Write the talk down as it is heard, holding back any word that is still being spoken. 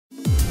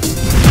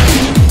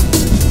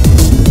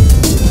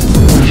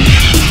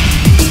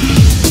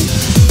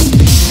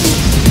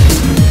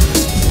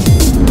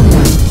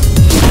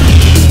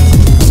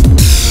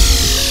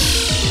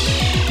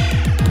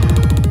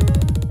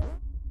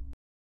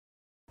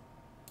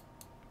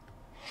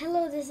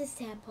Hello, this is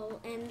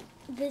Tadpole, and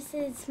this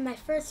is my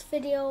first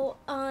video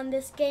on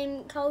this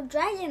game called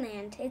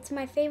Dragonland. It's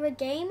my favorite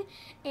game,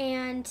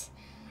 and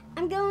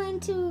I'm going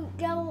to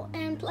go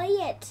and play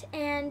it.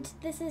 And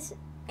it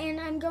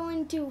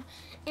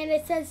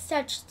says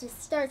touch to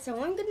start,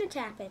 so I'm gonna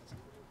tap it.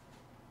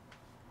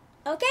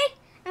 Okay,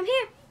 I'm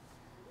here.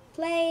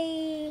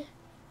 Play.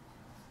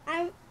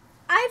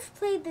 I've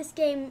played this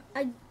game,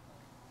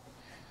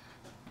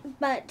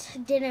 but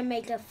didn't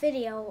make a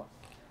video.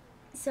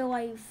 So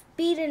I've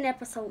beaten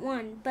episode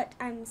 1, but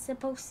I'm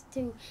supposed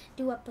to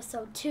do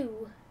episode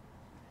 2.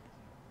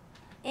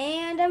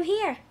 And I'm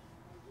here.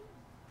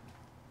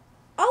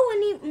 Oh, I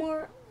need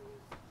more.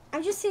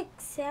 I'm just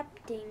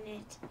accepting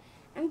it.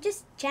 I'm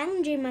just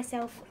challenging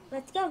myself.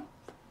 Let's go.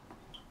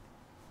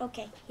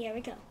 Okay, here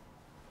we go.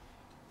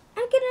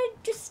 I'm gonna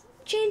just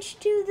change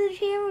to the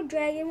hero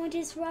dragon, which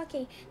is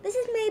Rocky. This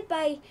is made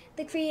by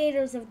the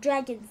creators of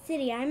Dragon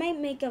City. I might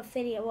make a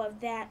video of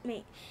that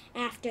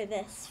after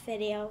this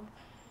video.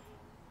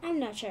 I'm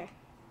not sure,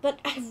 but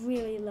I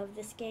really love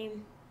this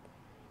game.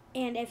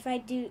 And if I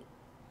do,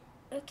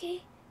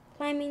 okay,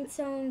 climbing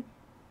zone,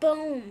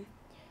 boom,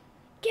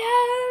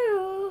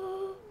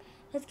 go.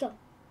 Let's go,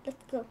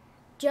 let's go.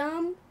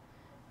 Jump.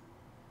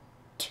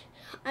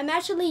 I'm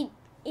actually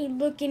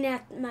looking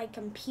at my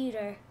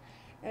computer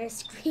or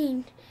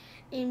screen,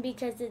 and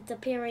because it's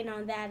appearing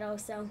on that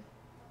also,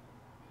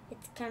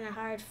 it's kind of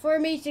hard for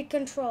me to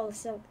control.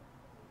 So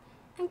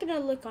I'm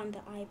gonna look on the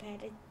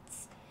iPad.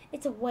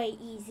 It's way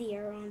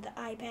easier on the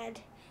iPad.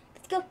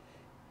 Let's go.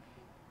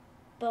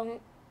 Boom.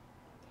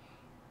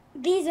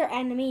 These are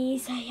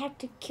enemies. I have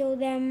to kill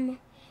them,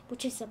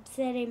 which is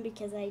upsetting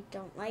because I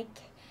don't like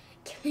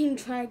killing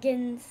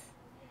dragons.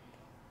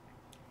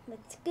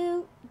 Let's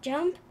go.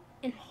 Jump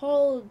and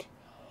hold.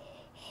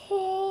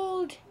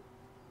 Hold.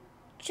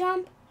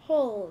 Jump,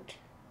 hold.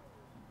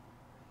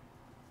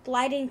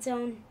 Gliding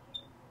zone.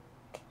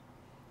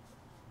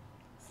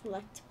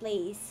 Select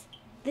blaze.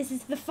 This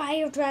is the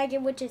fire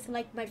dragon, which is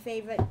like my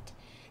favorite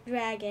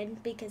dragon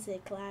because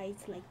it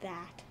glides like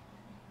that.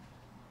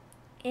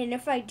 And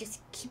if I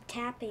just keep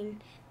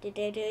tapping,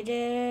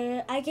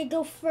 I could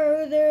go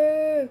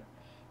further,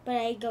 but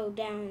I go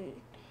down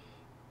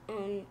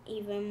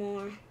even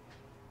more.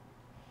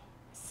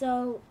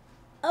 So,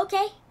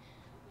 okay,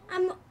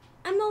 I'm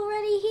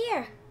already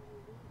here.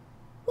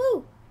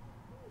 Woo!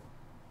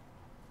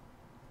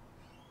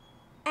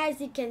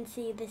 As you can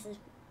see, this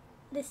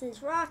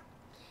is rock.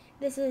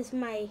 This is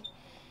my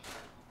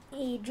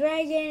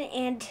dragon,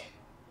 and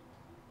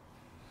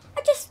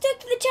I just took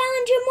the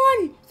challenge and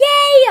won!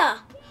 Yeah!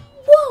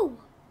 Woo!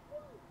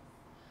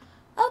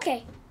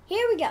 Okay,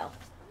 here we go.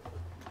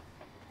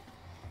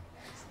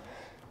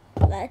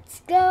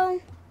 Let's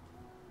go.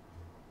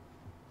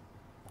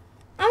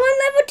 I'm on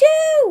level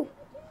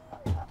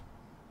 2!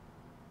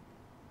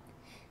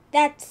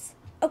 That's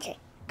okay.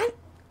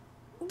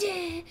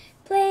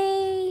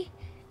 Play,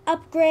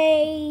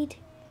 upgrade.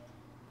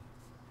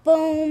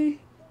 Boom,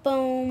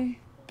 boom,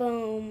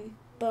 boom,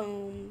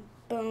 boom,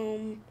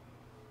 boom.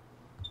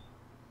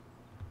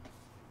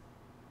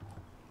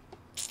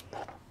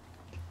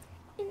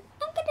 And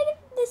I'm gonna get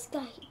this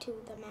guy to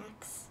the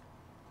max.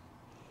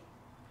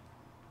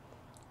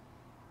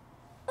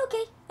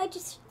 Okay, I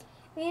just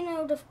ran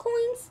out of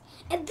coins.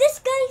 And this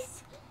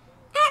guy's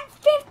at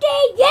 50.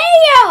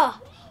 Yeah!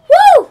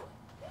 Woo!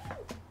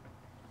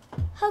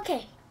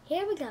 Okay,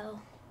 here we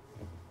go.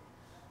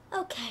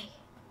 Okay.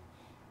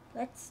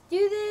 Let's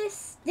do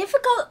this.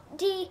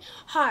 Difficulty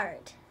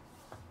hard.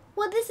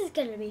 Well, this is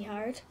gonna be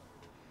hard.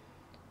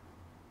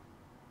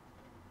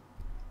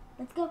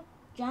 Let's go.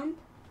 Jump.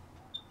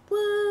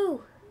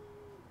 Woo!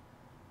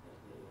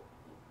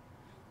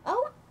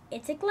 Oh,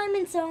 it's a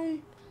climbing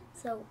zone.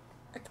 So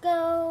let's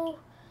go.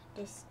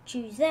 Just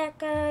choose that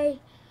guy.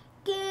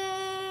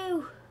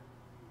 Go!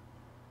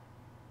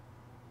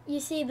 You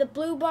see the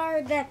blue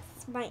bar?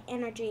 That's my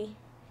energy.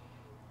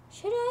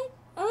 Should I?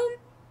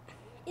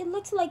 It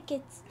looks like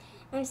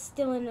I'm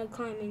still in a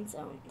climbing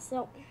zone.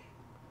 So,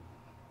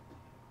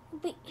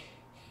 wait,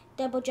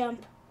 double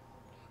jump.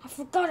 I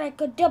forgot I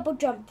could double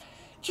jump.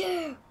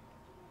 Yeah.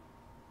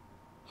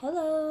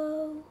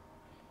 Hello.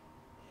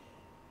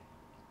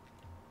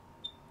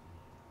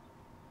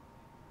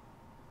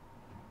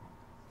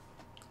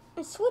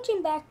 I'm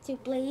switching back to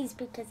Blaze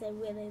because I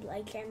really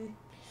like him.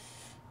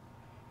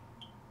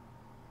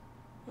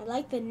 I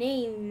like the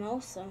name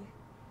also.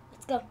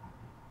 Let's go.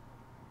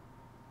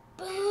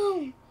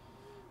 Boom.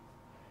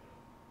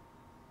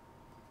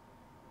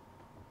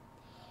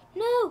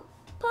 No!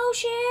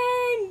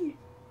 Potion!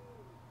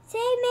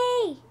 Save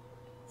me!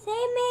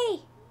 Save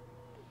me!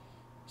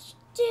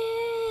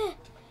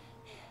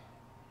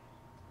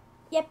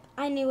 Yep,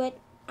 I knew it.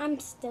 I'm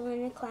still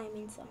in a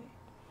climbing zone.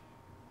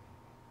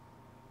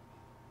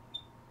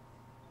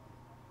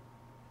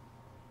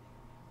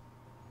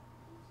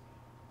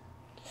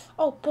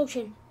 Oh,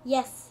 potion.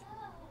 Yes.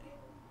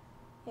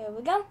 Here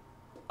we go.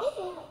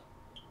 Oh,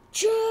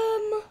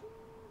 gem!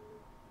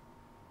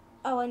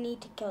 Oh, I need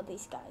to kill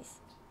these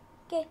guys.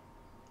 Okay.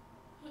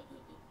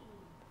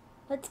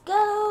 Let's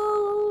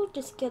go.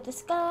 Just kill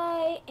this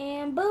guy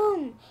and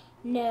boom.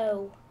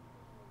 No.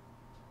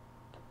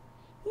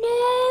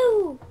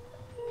 No.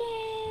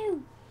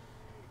 No.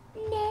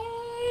 No.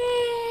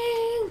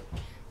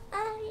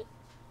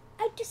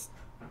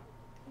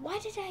 Why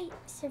did I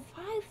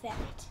survive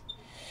that?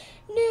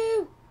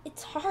 No.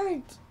 It's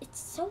hard. It's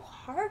so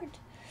hard.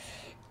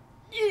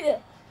 Ugh.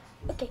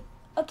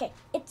 Okay.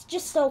 It's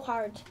just so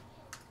hard.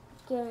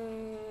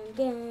 Gun.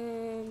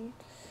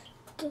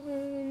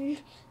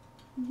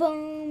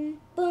 Boom,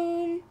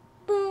 boom,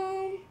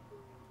 boom.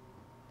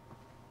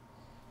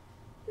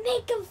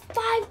 Make a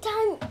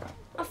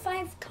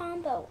 5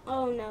 combo.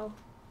 Oh no.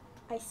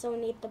 I so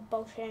need the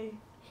potion.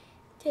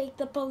 Take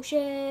the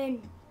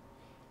potion.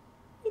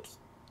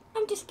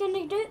 I'm just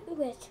gonna do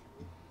it.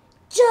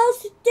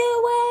 Just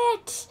do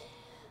it.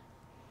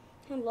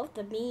 I love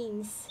the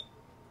memes.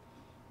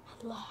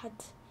 A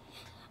lot.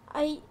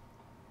 I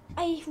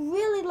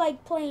really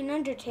like playing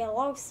Undertale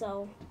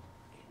also.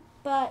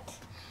 But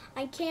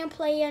I can't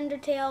play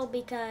Undertale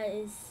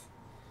because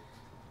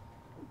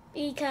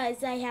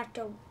I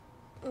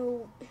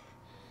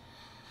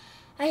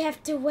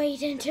have to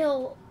wait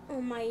until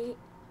my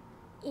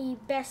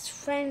best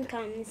friend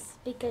comes,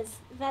 because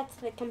that's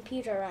the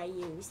computer I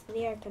use,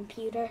 their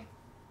computer.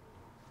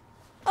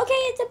 Okay,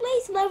 it's a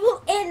blaze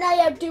level and I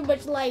have too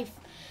much life.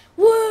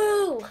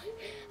 Woo!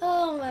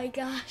 Oh my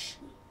gosh.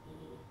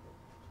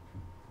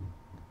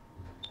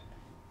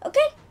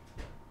 Okay,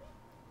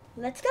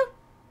 let's go.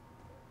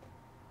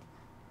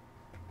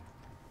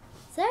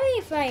 Sorry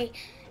if I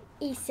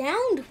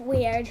sound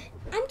weird.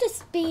 I'm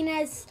just being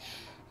as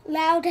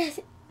loud as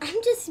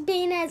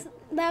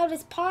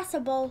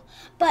possible,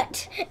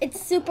 but it's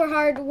super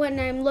hard when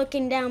I'm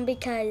looking down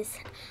because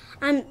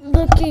I'm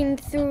looking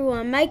through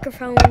a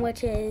microphone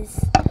which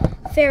is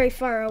very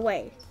far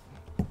away.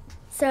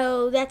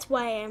 So that's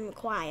why I'm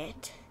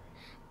quiet.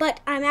 But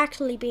I'm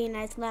actually being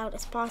as loud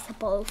as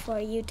possible for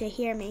you to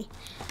hear me.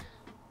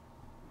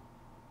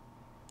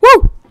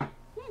 Woo!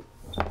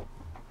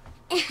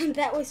 And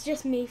that was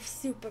just me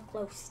super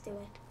close to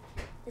it.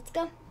 Let's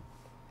go.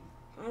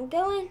 I'm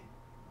going.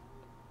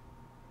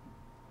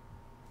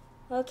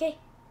 Okay,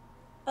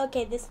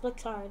 this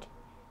looks hard.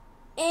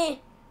 Yeah!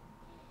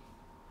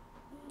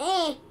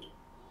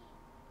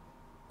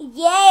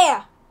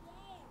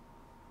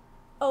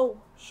 Oh,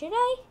 should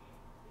I?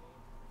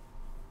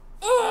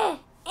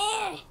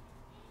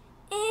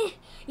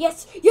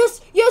 Yes!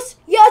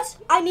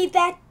 I need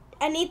that.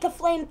 I need the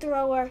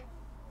flamethrower.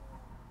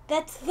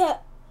 That's the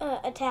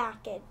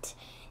attack it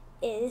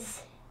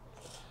is.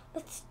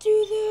 Let's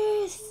do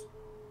this.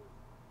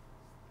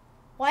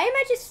 Why am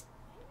I just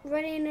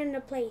running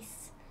into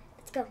place?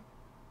 Let's go.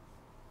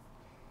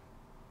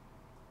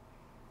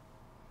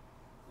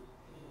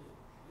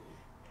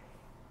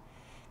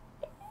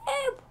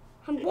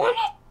 I want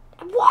it.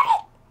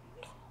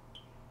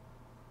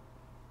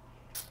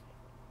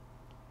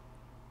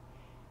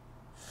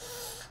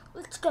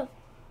 Let's go.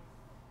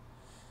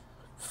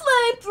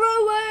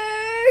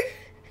 Flamethrower!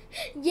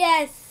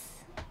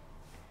 Yes.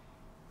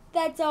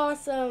 That's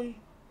awesome.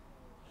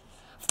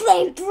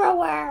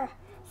 Flamethrower!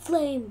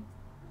 Flame.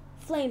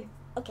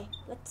 Okay,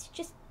 let's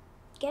just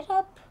get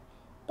up.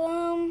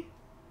 Boom.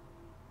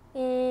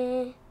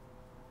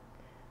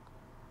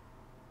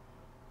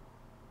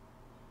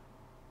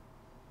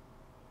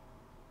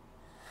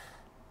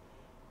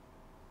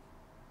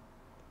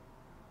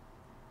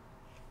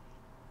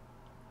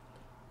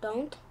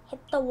 Don't hit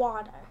the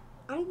water.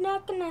 I'm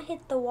not gonna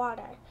hit the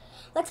water.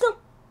 Let's go.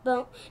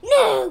 Boom.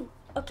 No!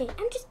 Okay,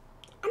 I'm just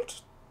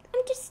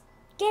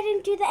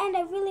getting to the end.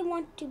 I really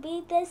want to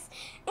beat this.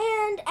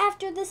 And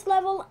after this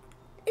level,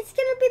 it's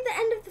gonna be the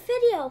end of the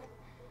video.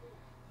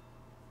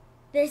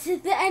 This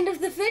is the end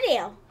of the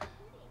video.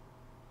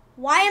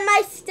 Why am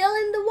I still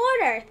in the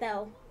water,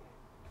 though?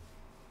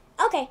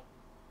 Okay,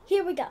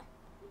 here we go.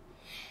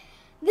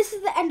 This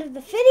is the end of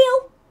the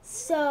video,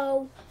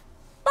 so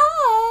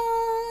bye!